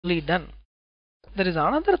done. There is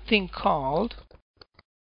another thing called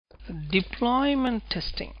deployment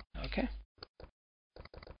testing.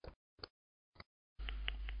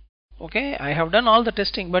 Okay, I have done all the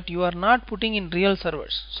testing, but you are not putting in real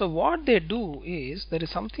servers. So what they do is there is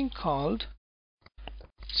something called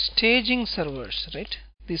staging servers, right?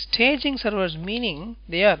 The staging servers, meaning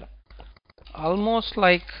they are almost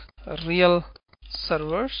like real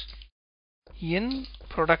servers in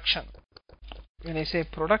production. When I say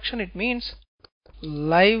production, it means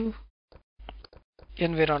live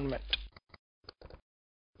environment.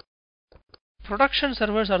 Production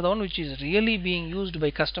servers are the one which is really being used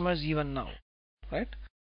by customers even now, right?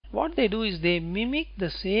 What they do is they mimic the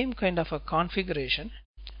same kind of a configuration.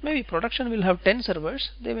 Maybe production will have 10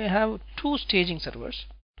 servers, they may have 2 staging servers,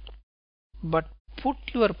 but put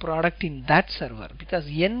your product in that server because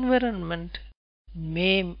environment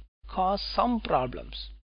may cause some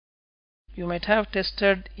problems. You might have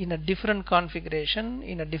tested in a different configuration,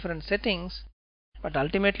 in a different settings, but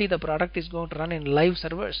ultimately the product is going to run in live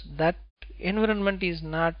servers. That environment is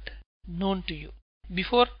not known to you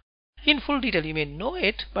before in full detail. You may know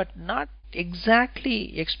it, but not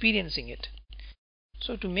exactly experiencing it.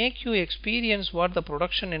 So to make you experience what the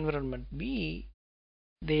production environment be,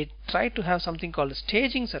 they try to have something called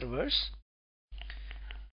staging servers.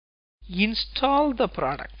 Install the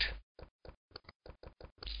product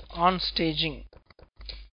on staging.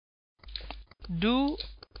 Do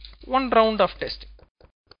one round of testing.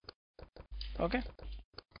 Okay.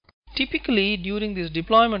 Typically during this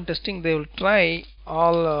deployment testing they will try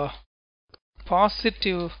all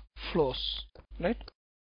positive flows, right?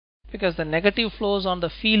 Because the negative flows on the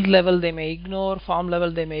field level they may ignore, form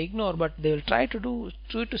level they may ignore, but they will try to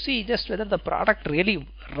see just whether the product really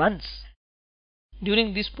runs.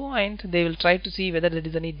 During this point they will try to see whether there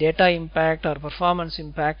is any data impact or performance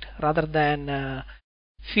impact rather than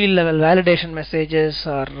field level validation messages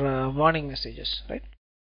or warning messages, right?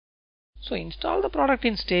 So install the product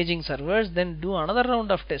in staging servers, then do another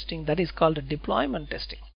round of testing, that is called deployment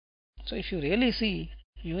testing. So if you really see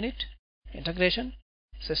unit, integration,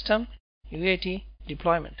 system, UAT,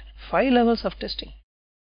 deployment, 5 levels of testing.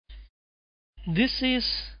 This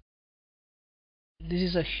is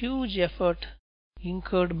a huge effort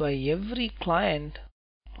incurred by every client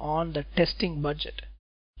on the testing budget.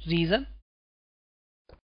 Reason?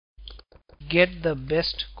 Get the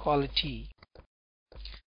best quality.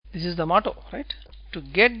 This is the motto, right? To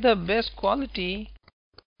get the best quality,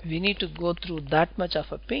 we need to go through that much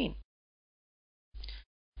of a pain.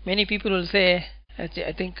 Many people will say, I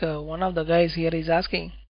think one of the guys here is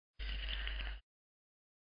asking,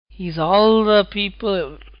 are all the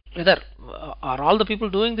people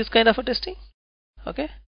doing this kind of a testing?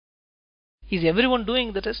 Okay, is everyone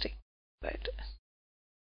doing the testing, right?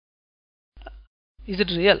 Is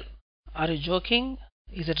it real? Are you joking?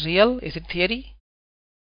 Is it real? Is it theory?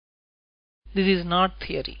 This is not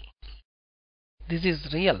theory. This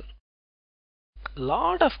is real. A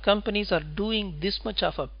lot of companies are doing this much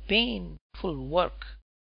of a painful work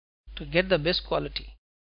to get the best quality.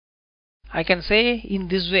 I can say in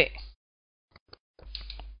this way,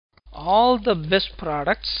 all the best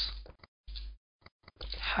products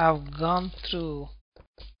have gone through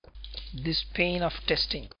this pain of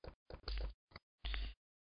testing.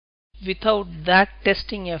 Without that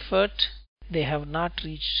testing effort, they have not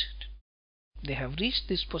reached. They have reached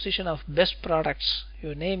this position of best products.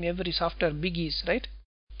 You name every software biggies, right?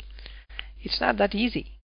 It's not that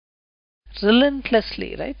easy.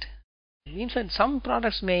 Relentlessly, right? In fact, some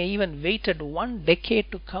products may even waited 1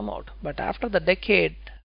 decade to come out, but after the decade,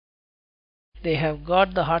 they have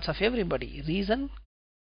got the hearts of everybody. Reason?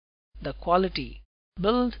 The quality.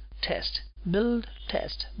 Build, test, build,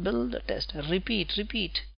 test, build, test, repeat,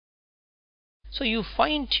 repeat. So you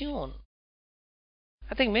fine tune.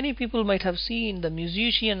 I think many people might have seen the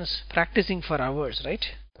musicians practicing for hours, right?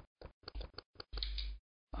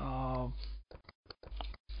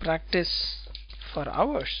 Practice for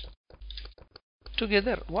hours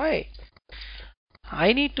together. Why?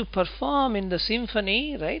 I need to perform in the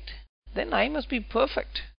symphony, right? Then I must be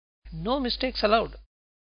perfect. No mistakes allowed.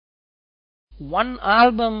 One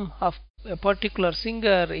album of a particular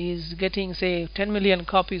singer is getting, say, 10 million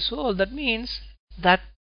copies sold. That means that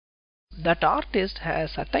artist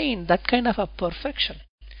has attained that kind of a perfection.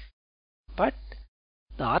 But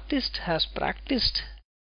the artist has practiced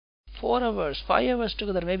 4 hours, 5 hours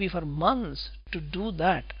together, maybe for months to do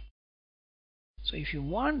that. So if you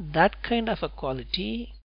want that kind of a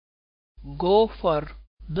quality, go for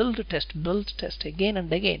build, test again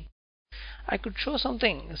and again. I could show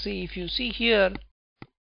something. See, if you see here,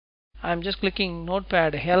 I'm just clicking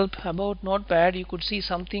Notepad help. About Notepad, you could see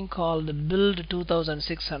something called build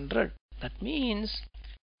 2600. That means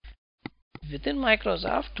within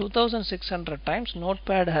Microsoft 2600 times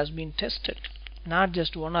Notepad has been tested, not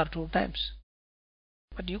just 1 or 2 times.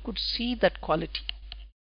 But you could see that quality.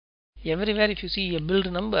 Everywhere if you see a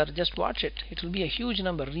build number, just watch it. It will be a huge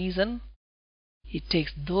number. Reason? It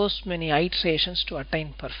takes those many iterations to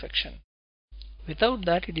attain perfection. Without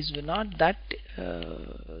that, it is not that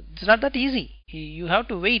it's not that easy. You have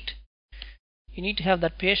to wait. You need to have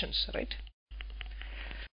that patience, right?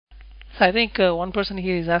 So I think one person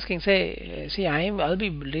here is asking, see, I'll be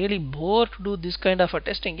really bored to do this kind of a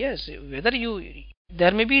testing. Yes,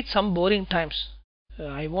 there may be some boring times.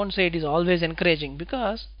 I won't say it is always encouraging,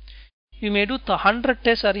 because you may do 100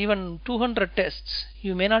 tests or even 200 tests.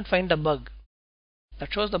 You may not find a bug.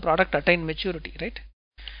 That shows the product attained maturity, right?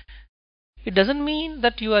 It doesn't mean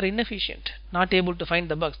that you are inefficient, not able to find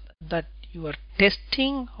the bugs. That you are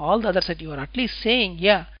testing all the other side. You are at least saying,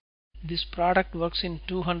 yeah, this product works in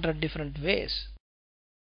 200 different ways.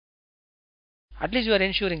 At least you are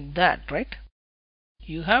ensuring that, right?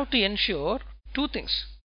 You have to ensure 2 things.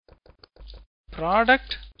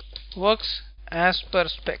 Product works as per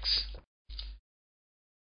specs.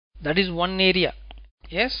 That is one area.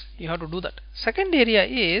 Yes, you have to do that. Second area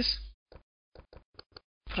is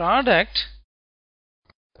product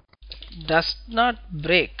does not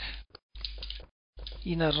break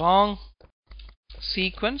in a wrong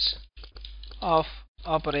sequence of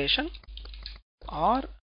operation or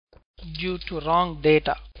due to wrong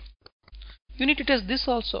data. You need to test this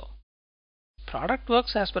also. Product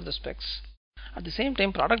works as per the specs. At the same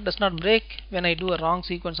time, product does not break when I do a wrong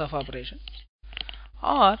sequence of operation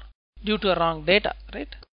or due to a wrong data,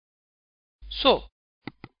 right? So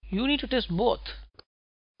you need to test both.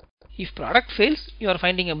 If product fails, you are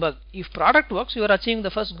finding a bug. If product works, you are achieving the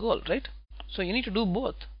first goal, right? So you need to do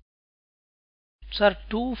both. Sir,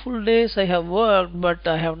 2 full days I have worked, but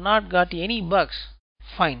I have not got any bugs.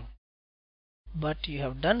 Fine. But you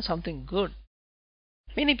have done something good.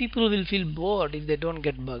 Many people will feel bored if they don't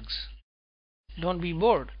get bugs. Don't be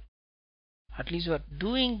bored. At least you are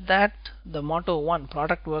doing that, the motto 1,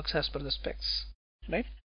 product works as per the specs, right?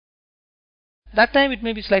 That time it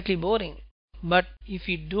may be slightly boring, but if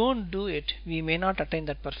you don't do it, we may not attain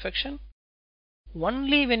that perfection.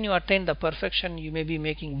 Only when you attain the perfection, you may be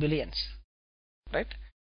making billions, right?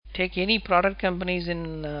 Take any product companies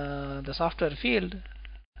in the software field,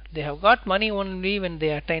 they have got money only when they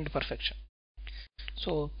attained perfection.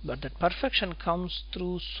 So, but that perfection comes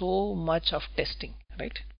through so much of testing,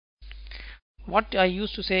 right? What I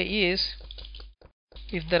used to say is,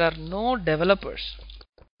 if there are no developers,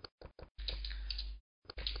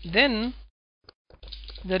 then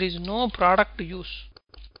there is no product to use.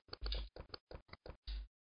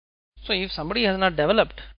 So if somebody has not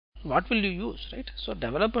developed, what will you use, right? So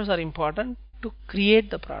developers are important to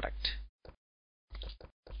create the product.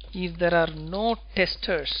 If there are no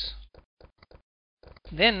testers,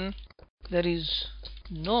 then there is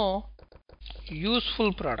no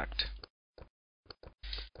useful product.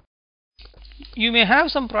 You may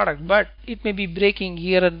have some product, but it may be breaking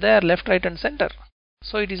here and there, left, right and center.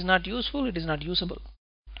 So it is not useful, it is not usable.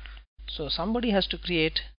 So somebody has to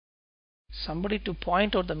create, somebody to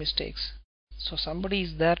point out the mistakes. So somebody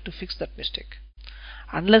is there to fix that mistake.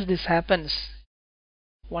 Unless this happens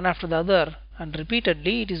one after the other and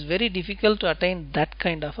repeatedly, it is very difficult to attain that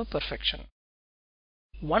kind of a perfection.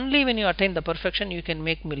 Only when you attain the perfection, you can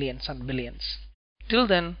make millions and billions. Till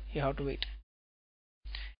then, you have to wait.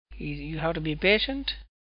 You have to be patient,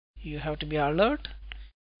 you have to be alert,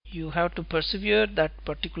 you have to persevere that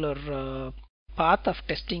particular path of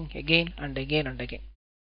testing again and again and again.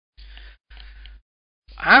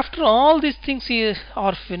 After all these things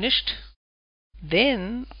are finished,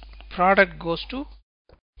 then product goes to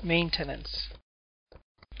maintenance,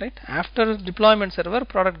 right? After deployment server,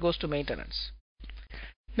 product goes to maintenance.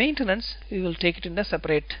 Maintenance, we will take it in a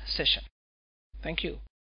separate session. Thank you.